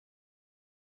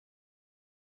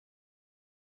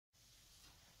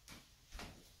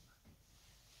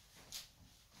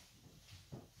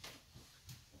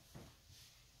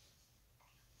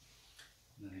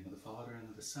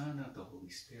the Son, and of the Holy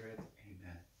Spirit.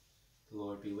 Amen. The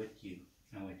Lord be with you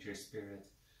and with your spirit.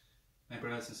 My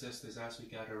brothers and sisters, as we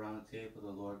gather around the table of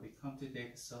the Lord, we come today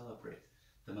to celebrate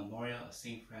the memorial of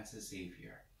St. Francis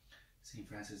Xavier. St.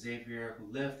 Francis Xavier,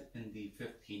 who lived in the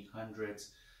 1500s,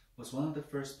 was one of the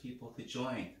first people to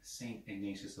join St.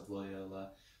 Ignatius of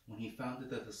Loyola when he founded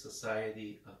the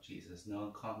Society of Jesus,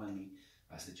 known commonly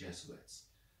as the Jesuits.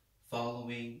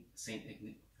 Following St.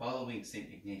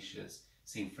 Ignatius,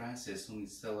 St. Francis, whom we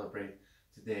celebrate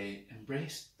today,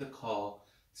 embraced the call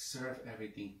to serve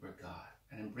everything for God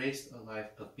and embraced a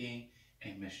life of being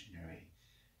a missionary.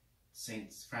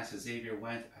 St. Francis Xavier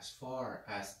went as far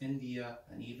as India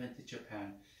and even to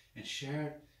Japan and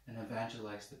shared and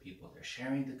evangelized the people there,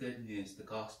 sharing the good news, the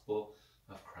gospel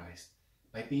of Christ,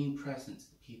 by being present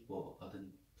to the people of the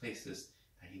places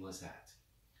that he was at.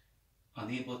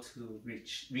 Unable to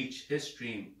reach his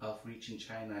dream of reaching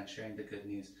China and sharing the good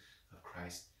news of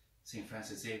Christ, St.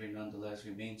 Francis Xavier nonetheless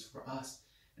remains for us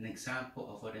an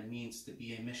example of what it means to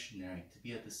be a missionary, to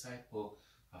be a disciple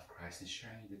of Christ and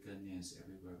sharing the good news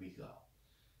everywhere we go.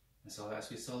 And so as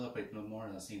we celebrate the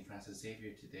memorial of St. Francis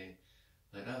Xavier today,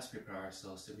 let us prepare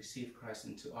ourselves to receive Christ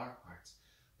into our hearts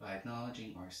by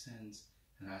acknowledging our sins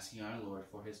and asking our Lord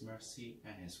for his mercy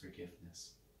and his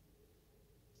forgiveness.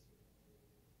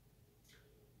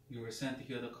 You were sent to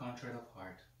heal the contrite of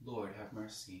heart. Lord, have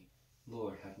mercy.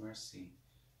 Lord, have mercy.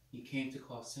 You came to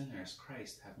call sinners.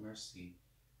 Christ, have mercy.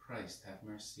 Christ, have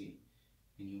mercy.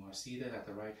 And you are seated at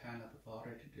the right hand of the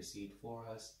Father to intercede for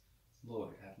us.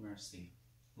 Lord, have mercy.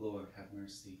 Lord, have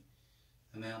mercy.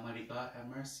 And may Almighty God have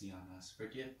mercy on us,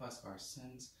 forgive us our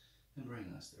sins, and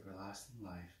bring us to everlasting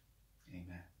life.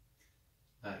 Amen.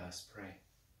 Let us pray.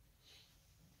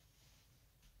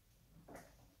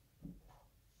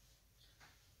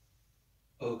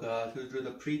 O God, who through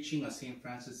the preaching of St.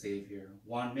 Francis Xavier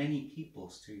won many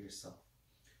peoples to yourself,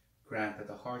 grant that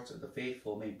the hearts of the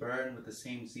faithful may burn with the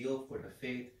same zeal for the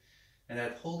faith, and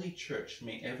that Holy Church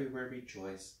may everywhere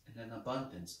rejoice in an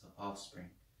abundance of offspring.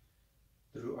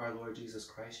 Through our Lord Jesus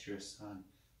Christ, your Son,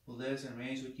 who lives and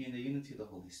reigns with you in the unity of the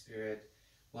Holy Spirit,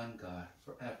 one God,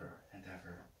 forever and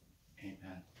ever.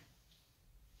 Amen.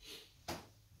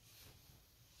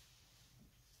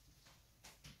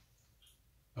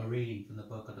 A reading from the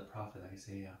book of the prophet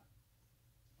Isaiah.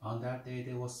 On that day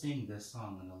they will sing this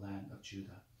song in the land of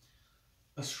Judah.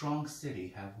 A strong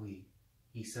city have we.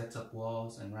 He sets up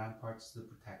walls and ramparts to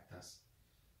protect us.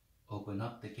 Open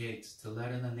up the gates to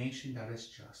let in a nation that is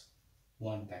just,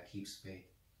 one that keeps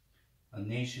faith. A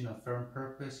nation of firm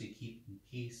purpose you keep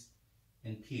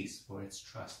in peace for its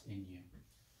trust in you.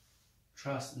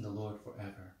 Trust in the Lord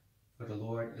forever, for the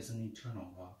Lord is an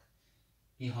eternal rock.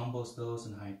 He humbles those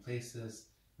in high places,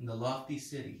 and the lofty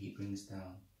city he brings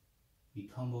down.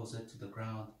 He tumbles it to the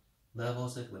ground,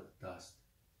 levels it with dust.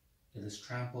 It is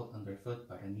trampled underfoot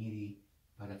by the needy,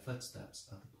 by the footsteps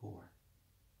of the poor.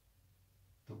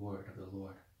 The word of the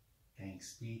Lord.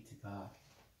 Thanks be to God.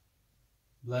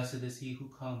 Blessed is he who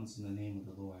comes in the name of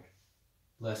the Lord.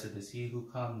 Blessed is he who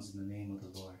comes in the name of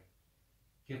the Lord.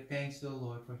 Give thanks to the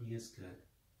Lord, for he is good,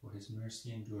 for his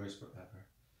mercy endures forever.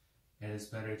 It is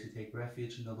better to take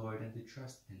refuge in the Lord than to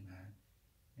trust in man.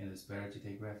 It is better to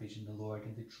take refuge in the Lord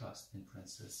than to trust in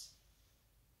princes.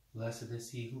 Blessed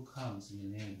is he who comes in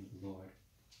the name of the Lord.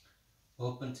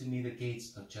 Open to me the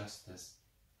gates of justice.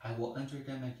 I will enter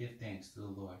them and give thanks to the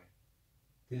Lord.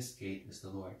 This gate is the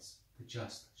Lord's. The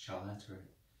just shall enter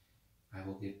it. I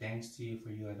will give thanks to you, for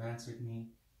you have answered me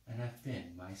and have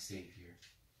been my Savior.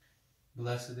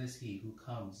 Blessed is he who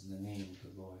comes in the name of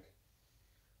the Lord.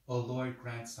 O Lord,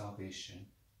 grant salvation.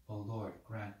 O Lord,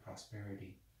 grant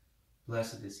prosperity.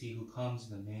 Blessed is he who comes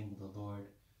in the name of the Lord.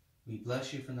 We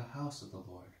bless you from the house of the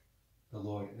Lord. The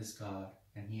Lord is God,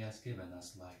 and he has given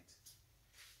us light.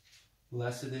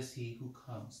 Blessed is he who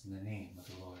comes in the name of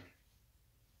the Lord.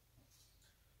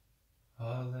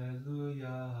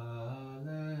 Alleluia,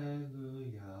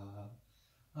 alleluia,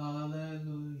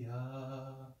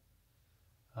 alleluia,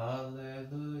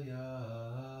 alleluia,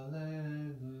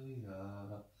 alleluia,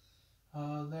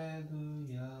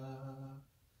 alleluia.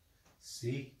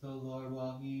 Seek the Lord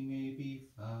while he may be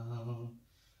found.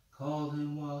 Call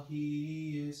him while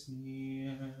he is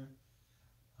near.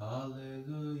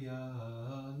 Alleluia,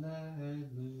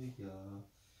 alleluia,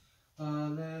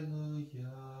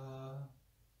 alleluia.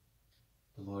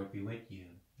 The Lord be with you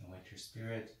and with your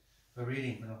spirit. A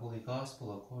reading from the Holy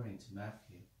Gospel according to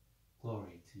Matthew.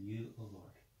 Glory to you, O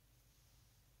Lord.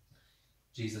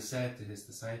 Jesus said to his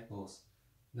disciples,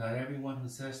 Not everyone who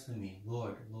says to me,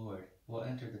 Lord, Lord, will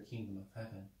enter the kingdom of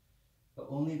heaven, but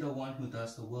only the one who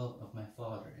does the will of my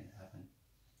Father in heaven.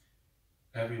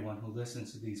 Everyone who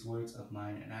listens to these words of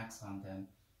mine and acts on them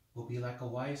will be like a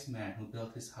wise man who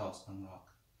built his house on rock.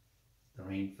 The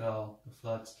rain fell, the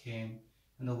floods came,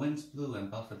 and the winds blew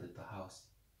and buffeted the house,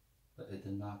 but it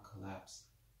did not collapse.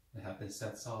 It had been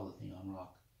set solidly on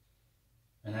rock.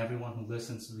 And everyone who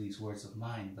listens to these words of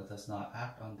mine but does not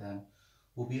act on them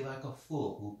will be like a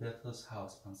fool who built his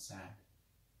house on sand.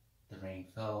 The rain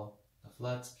fell, the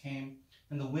floods came,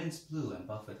 and the winds blew and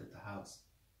buffeted the house,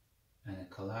 and it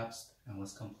collapsed and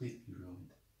was completely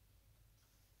ruined.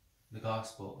 The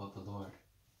Gospel of the Lord.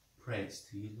 Praise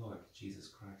to you, Lord Jesus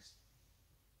Christ.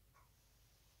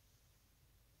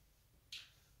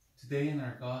 Today in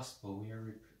our Gospel,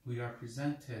 we are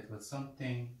presented with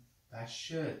something that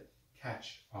should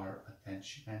catch our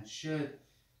attention and should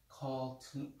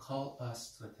call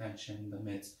us to attention in the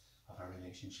midst of our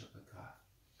relationship with God.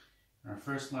 In our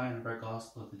first line of our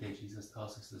Gospel today, Jesus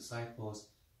tells his disciples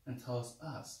and tells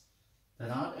us that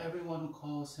not everyone who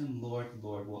calls him Lord,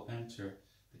 Lord will enter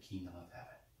the kingdom of heaven.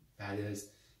 That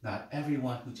is, not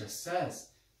everyone who just says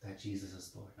that Jesus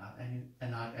is Lord,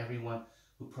 not everyone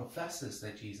who professes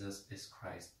that Jesus is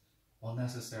Christ will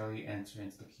necessarily enter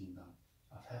into the kingdom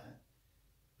of heaven.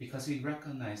 Because we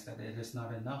recognize that it is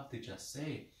not enough to just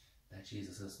say that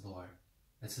Jesus is Lord.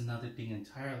 It's another thing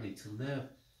entirely to live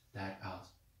that out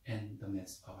in the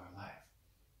midst of our life.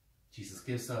 Jesus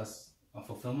gives us a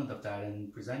fulfillment of that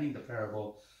in presenting the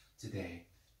parable today.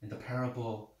 In the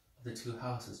parable of the two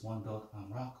houses, one built on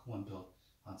rock, one built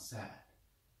on sand.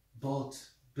 Both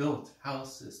built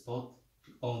houses, both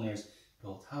owners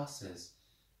built houses,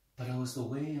 but it was the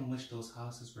way in which those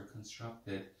houses were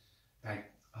constructed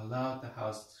that allowed the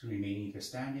house to remain either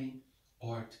standing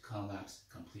or to collapse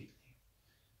completely.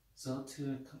 So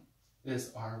too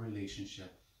is our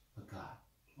relationship with God.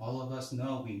 All of us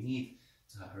know we need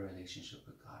to have a relationship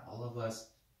with God. All of us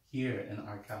here in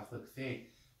our Catholic faith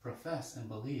profess and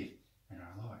believe in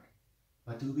our Lord.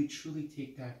 But do we truly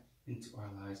take that into our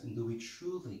lives, and do we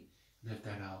truly live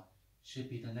that out, should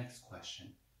be the next question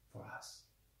for us.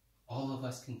 All of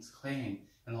us can claim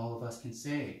and all of us can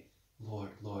say,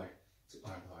 Lord, Lord, to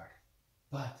our Lord.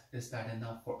 But is that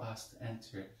enough for us to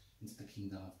enter into the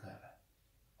kingdom of God?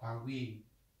 Are we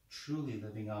truly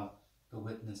living out the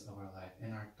witness of our life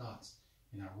in our thoughts,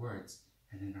 in our words,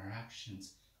 and in our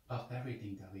actions of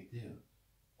everything that we do?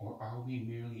 Or are we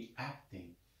merely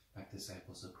acting like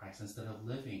disciples of Christ instead of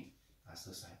living as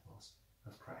disciples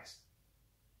of Christ?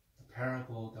 The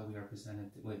parable that we are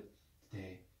presented with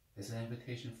today is an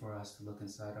invitation for us to look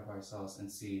inside of ourselves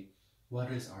and see,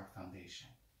 what is our foundation?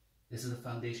 Is it a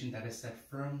foundation that is set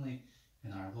firmly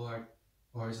in our Lord,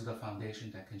 or is it a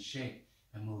foundation that can shake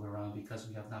and move around because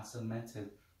we have not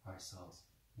cemented ourselves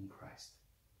in Christ?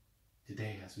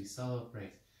 Today, as we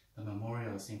celebrate the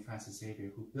memorial of St. Francis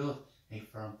Xavier, who built a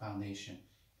firm foundation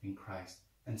in Christ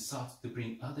and sought to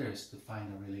bring others to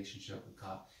find a relationship with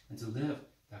God and to live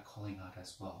that calling out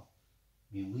as well,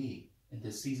 may we, in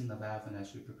this season of Advent,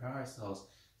 as we prepare ourselves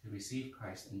to receive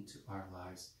Christ into our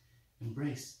lives,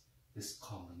 embrace this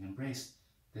calling, embrace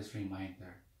this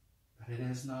reminder that it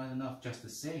is not enough just to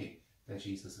say that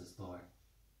Jesus is Lord,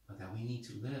 but that we need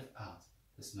to live out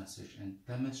this message and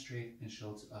demonstrate and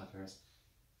show to others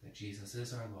that Jesus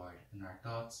is our Lord in our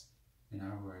thoughts, in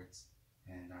our words,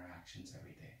 and in our actions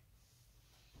every day.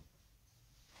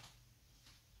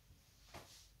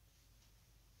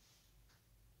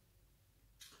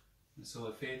 And so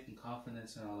with faith and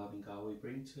confidence in our loving God, we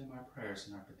bring to him our prayers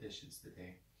and our petitions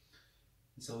today.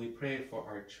 And so we pray for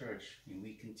our church, and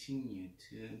we continue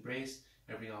to embrace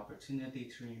every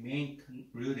opportunity to remain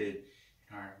rooted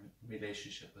in our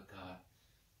relationship with God.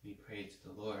 We pray to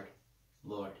the Lord,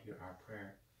 Lord, hear our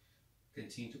prayer.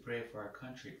 Continue to pray for our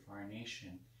country, for our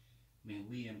nation. May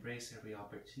we embrace every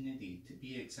opportunity to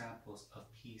be examples of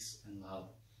peace and love.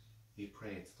 We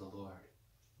pray to the Lord,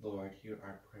 Lord, hear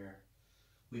our prayer.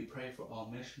 We pray for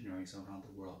all missionaries around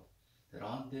the world, that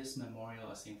on this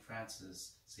memorial of St.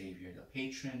 Francis Xavier, the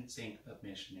patron saint of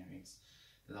missionaries,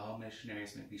 that all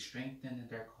missionaries may be strengthened in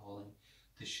their calling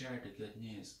to share the good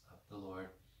news of the Lord.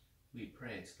 We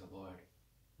pray to the Lord,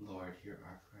 Lord, hear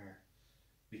our prayer.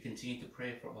 We continue to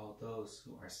pray for all those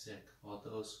who are sick, all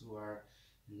those who are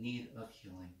in need of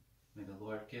healing. May the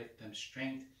Lord give them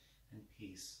strength and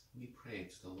peace. We pray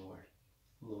to the Lord,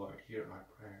 Lord, hear our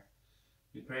prayer.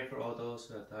 We pray for all those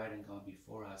who have died and gone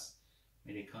before us.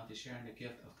 May they come to share in the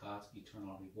gift of God's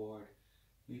eternal reward.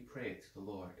 We pray to the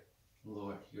Lord,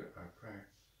 Lord, hear our prayer.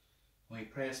 And we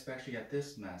pray especially at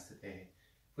this Mass today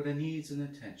for the needs and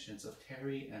intentions of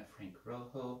Terry and Frank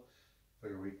Rojo, for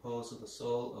the repose of the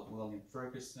soul of William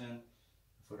Ferguson,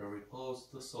 for the repose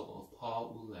of the soul of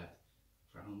Paul Ouellette,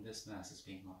 for whom this Mass is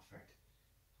being offered.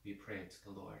 we pray to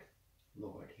the Lord.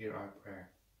 Lord, hear our prayer.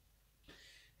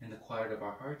 In the quiet of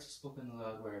our hearts, spoken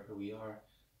aloud wherever we are,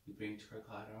 we bring to our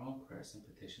God our own prayers and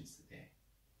petitions today.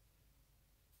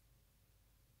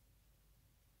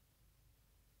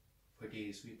 For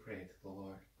these we pray to the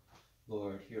Lord.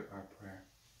 Lord, hear our prayer.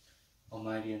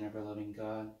 Almighty and ever-loving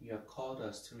God, you have called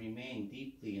us to remain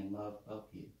deeply in love of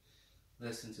you.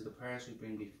 Listen to the prayers we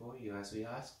bring before you as we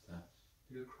ask them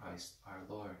through Christ our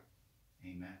Lord.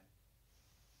 Amen.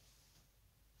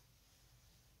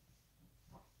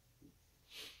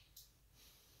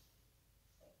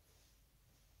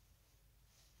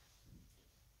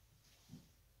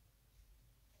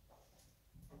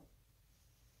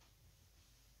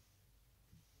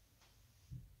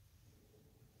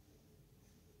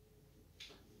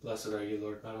 Blessed are you,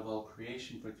 Lord God of all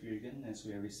creation, for through your goodness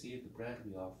we have received the bread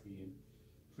we offer you.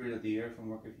 Fruit of the earth and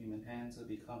work of human hands will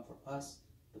become for us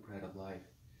the bread of life.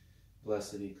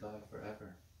 Blessed be God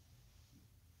forever.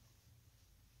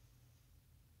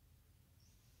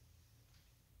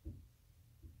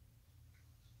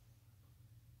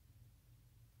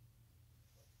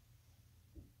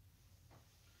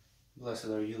 Blessed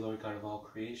are you, Lord God of all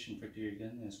creation, for through your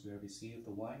goodness we have received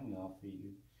the wine we offer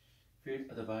you. Fruit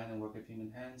of the vine and work of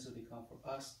human hands will become for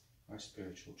us our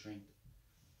spiritual drink.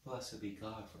 Blessed be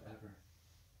God forever.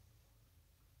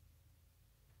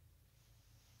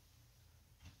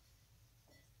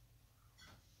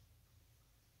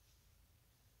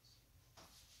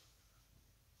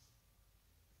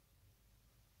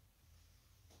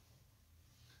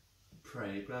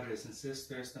 Pray, brothers and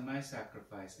sisters, that my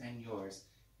sacrifice and yours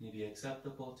may be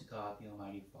acceptable to God the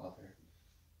Almighty Father.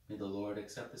 May the Lord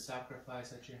accept the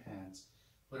sacrifice at your hands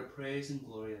for the praise and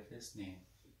glory of his name,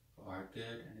 for our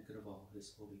good and the good of all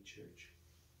his holy church.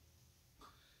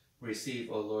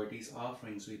 Receive, O Lord, these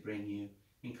offerings we bring you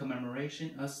in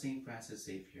commemoration of St. Francis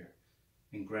Xavier,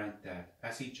 and grant that,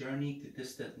 as he journeyed to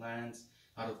distant lands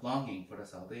out of longing for the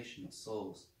salvation of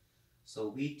souls, so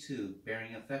we too,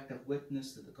 bearing effective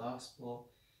witness to the gospel,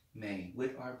 may,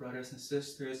 with our brothers and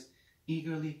sisters,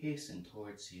 eagerly hasten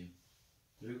towards you.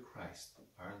 Through Christ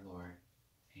our Lord.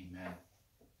 Amen.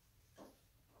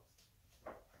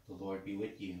 The Lord be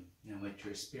with you, and with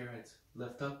your spirit.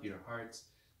 Lift up your hearts.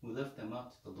 We lift them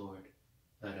up to the Lord.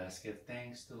 Let us give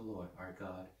thanks to the Lord our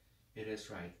God. It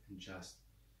is right and just.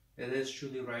 It is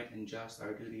truly right and just,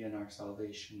 our duty and our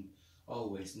salvation,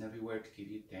 always and everywhere to give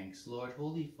you thanks, Lord,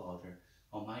 Holy Father,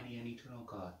 Almighty and eternal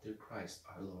God, through Christ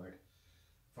our Lord.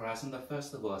 For as on the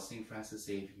festival of St. Francis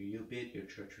Xavier you bid your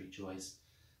church rejoice,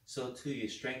 so too you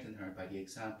strengthen her by the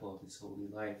example of his holy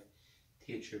life,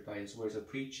 teach her by his words of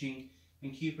preaching,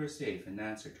 and keep her safe in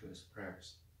answer to his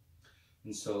prayers.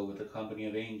 And so, with the company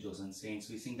of angels and saints,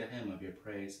 we sing the hymn of your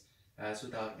praise, as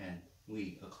without end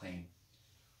we acclaim.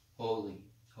 Holy,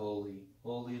 holy,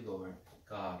 holy Lord,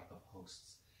 God of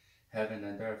hosts, heaven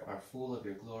and earth are full of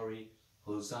your glory.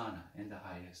 Hosanna in the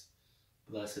highest.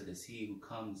 Blessed is he who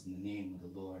comes in the name of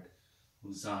the Lord.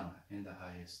 Hosanna in the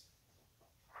highest.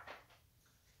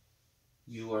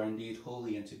 You are indeed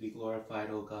holy and to be glorified,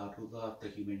 O God, who love the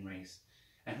human race,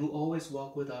 and who always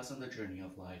walk with us on the journey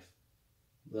of life.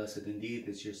 Blessed indeed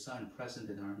is your Son, present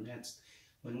in our midst,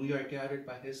 when we are gathered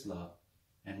by his love,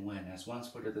 and when, as once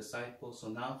for the disciples, so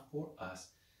now for us,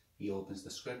 he opens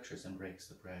the scriptures and breaks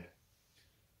the bread.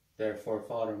 Therefore,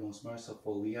 Father most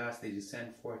merciful, we ask that you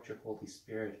send forth your Holy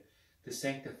Spirit to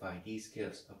sanctify these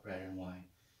gifts of bread and wine,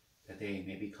 that they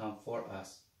may become for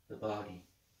us the body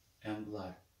and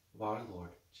blood of our Lord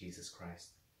Jesus Christ.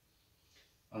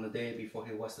 On the day before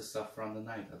he was to suffer, on the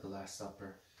night of the Last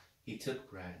Supper, he took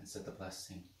bread and said the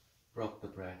blessing, broke the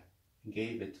bread, and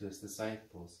gave it to his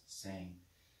disciples, saying,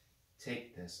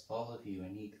 "Take this, all of you,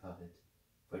 and eat of it,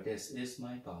 for this is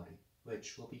my body,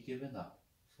 which will be given up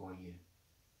for you."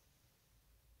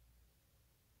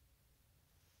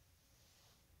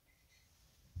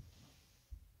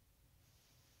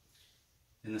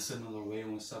 In a similar way,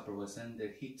 when supper was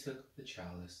ended, he took the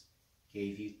chalice,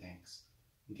 gave you thanks,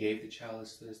 and gave the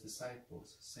chalice to his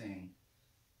disciples, saying,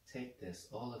 "Take this,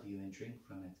 all of you, and drink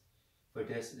from it, for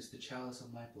this is the chalice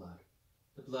of my blood,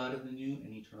 the blood of the new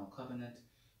and eternal covenant,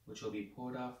 which will be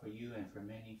poured out for you and for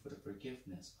many for the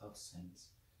forgiveness of sins.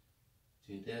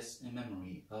 Do this in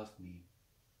memory of me."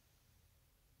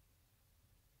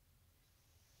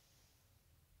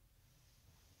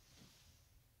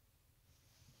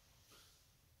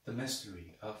 The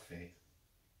mystery of faith.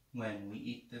 When we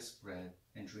eat this bread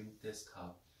and drink this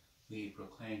cup, we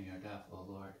proclaim your death, O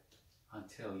Lord,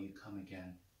 until you come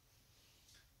again.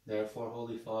 Therefore,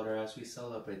 Holy Father, as we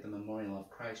celebrate the memorial of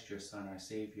Christ, your Son, our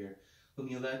Savior, whom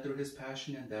you led through his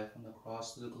passion and death on the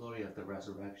cross to the glory of the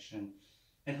resurrection,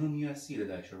 and whom you have seated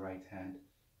at your right hand.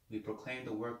 We proclaim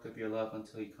the work of your love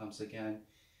until he comes again,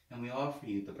 and we offer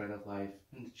you the bread of life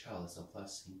and the chalice of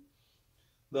blessing.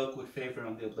 Look with favor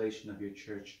on the oblation of your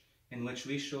church, in which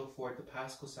we show forth the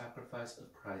paschal sacrifice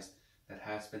of Christ that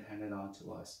has been handed on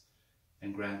to us,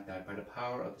 and grant that by the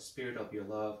power of the Spirit of your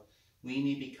love, we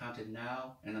may be counted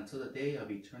now and until the day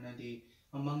of eternity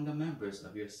among the members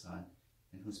of your Son,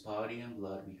 in whose body and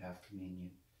blood we have communion.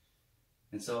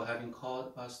 And so, having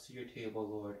called us to your table,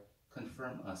 Lord,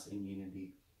 confirm us in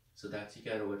unity, so that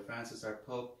together with Francis our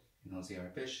Pope and Jose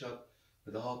our Bishop,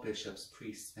 with all bishops,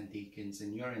 priests, and deacons,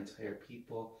 and your entire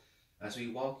people, as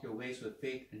we walk your ways with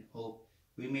faith and hope,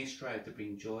 we may strive to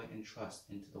bring joy and trust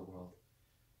into the world.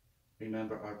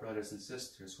 Remember our brothers and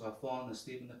sisters who have fallen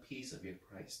asleep in the peace of your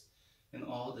Christ, and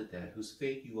all the dead whose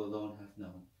fate you alone have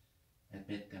known.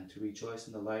 Admit them to rejoice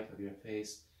in the light of your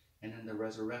face, and in the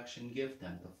resurrection give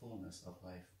them the fullness of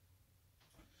life.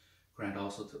 Grant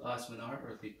also to us, when our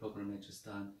earthly pilgrimage is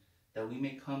done, that we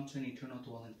may come to an eternal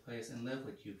dwelling place and live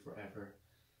with you forever.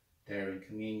 There, in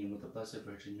communion with the Blessed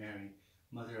Virgin Mary,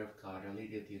 Mother of God, Our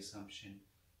Lady of the Assumption,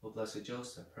 with Blessed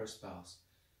Joseph, her spouse,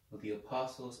 with the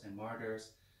apostles and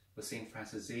martyrs, with Saint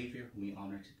Francis Xavier, whom we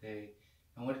honor today,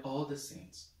 and with all the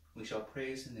saints, we shall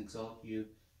praise and exalt you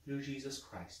through Jesus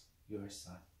Christ, your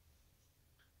Son.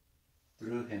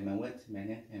 Through him, and with him, and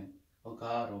in him, O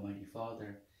God, Almighty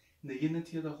Father, in the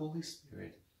unity of the Holy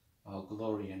Spirit, all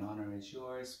glory and honor is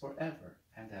yours forever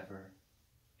and ever.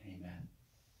 Amen.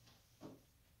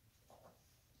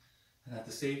 And at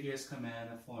the Saviour's command,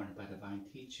 informed by divine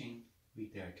teaching, we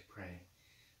dare to pray.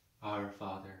 Our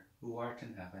Father, who art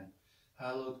in heaven,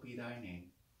 hallowed be thy name.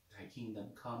 Thy kingdom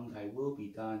come, thy will be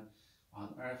done,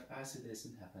 on earth as it is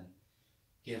in heaven.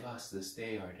 Give us this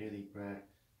day our daily bread,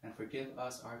 and forgive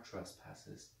us our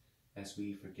trespasses, as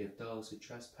we forgive those who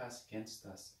trespass against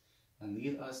us. And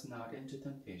lead us not into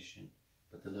temptation,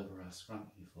 but deliver us from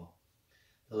evil.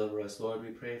 Deliver us, Lord, we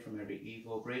pray, from every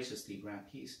evil. Graciously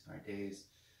grant peace in our days,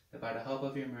 that by the help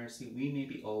of your mercy we may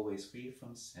be always free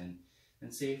from sin,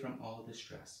 and safe from all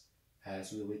distress,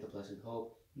 as we await the blessed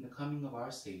hope in the coming of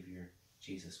our Savior,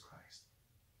 Jesus Christ.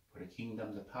 For the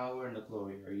kingdom, the power, and the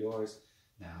glory are yours,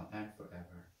 now and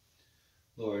forever.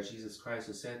 Lord Jesus Christ,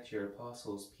 who said to your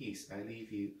apostles, Peace I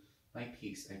leave you, my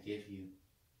peace I give you.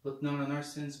 Look not on our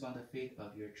sins, but on the faith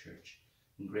of your church,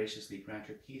 and graciously grant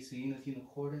her peace and unity in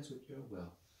accordance with your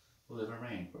will, who live and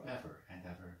reign forever and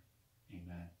ever.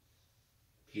 Amen.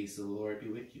 The peace of the Lord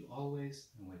be with you always,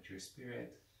 and with your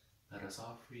spirit. Let us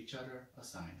offer each other a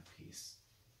sign of peace.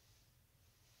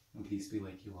 And peace be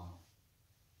with you all.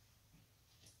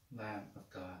 Lamb of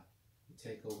God, you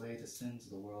take away the sins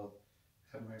of the world,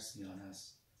 have mercy on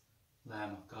us.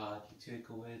 Lamb of God, you take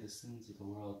away the sins of the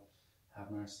world,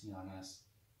 have mercy on us.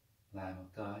 Lamb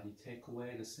of God, you take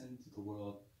away the sins of the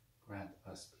world, grant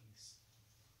us peace.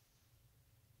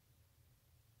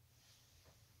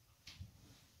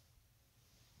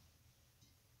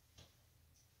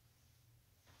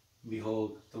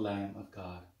 Behold the Lamb of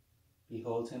God.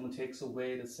 Behold him who takes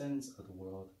away the sins of the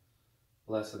world.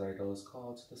 Blessed are those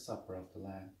called to the supper of the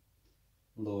Lamb.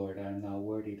 Lord, I am not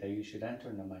worthy that you should enter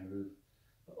under my roof,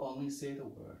 but only say the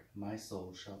word, and my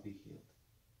soul shall be healed.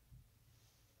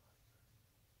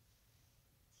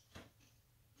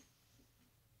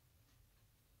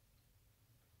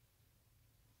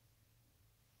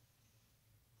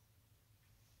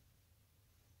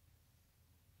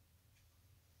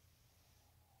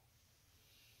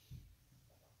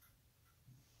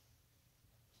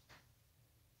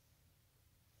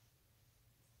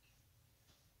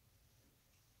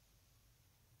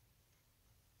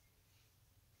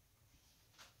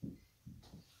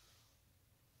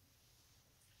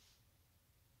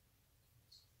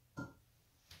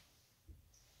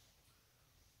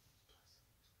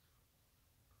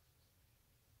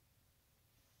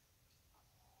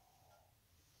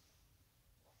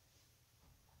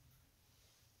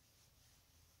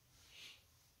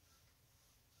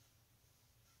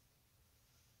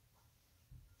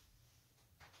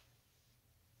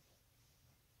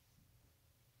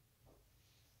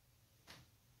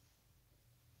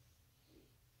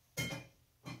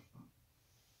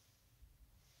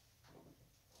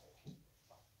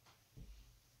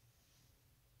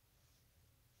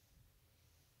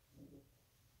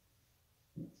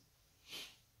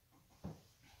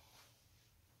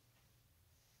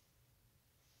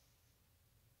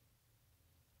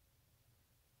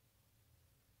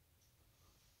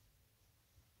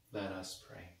 Let us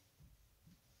pray.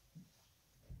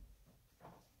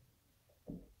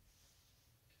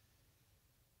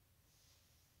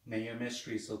 May your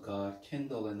mysteries, O God,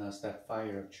 kindle in us that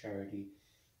fire of charity,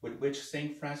 with which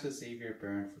St. Francis Xavier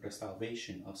burned for the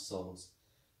salvation of souls,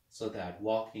 so that,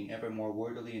 walking ever more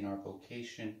worthily in our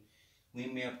vocation, we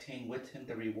may obtain with him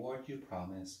the reward you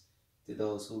promise to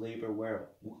those who labor well,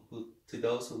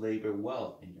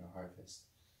 in your harvest.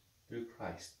 Through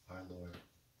Christ our Lord.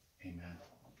 Amen.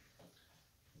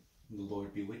 The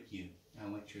Lord be with you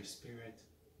and with your spirit.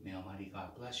 May Almighty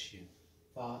God bless you,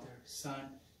 Father,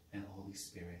 Son, and Holy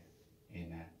Spirit.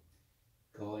 Amen.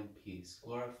 Go in peace,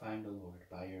 glorifying the Lord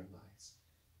by your lives.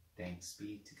 Thanks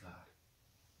be to God.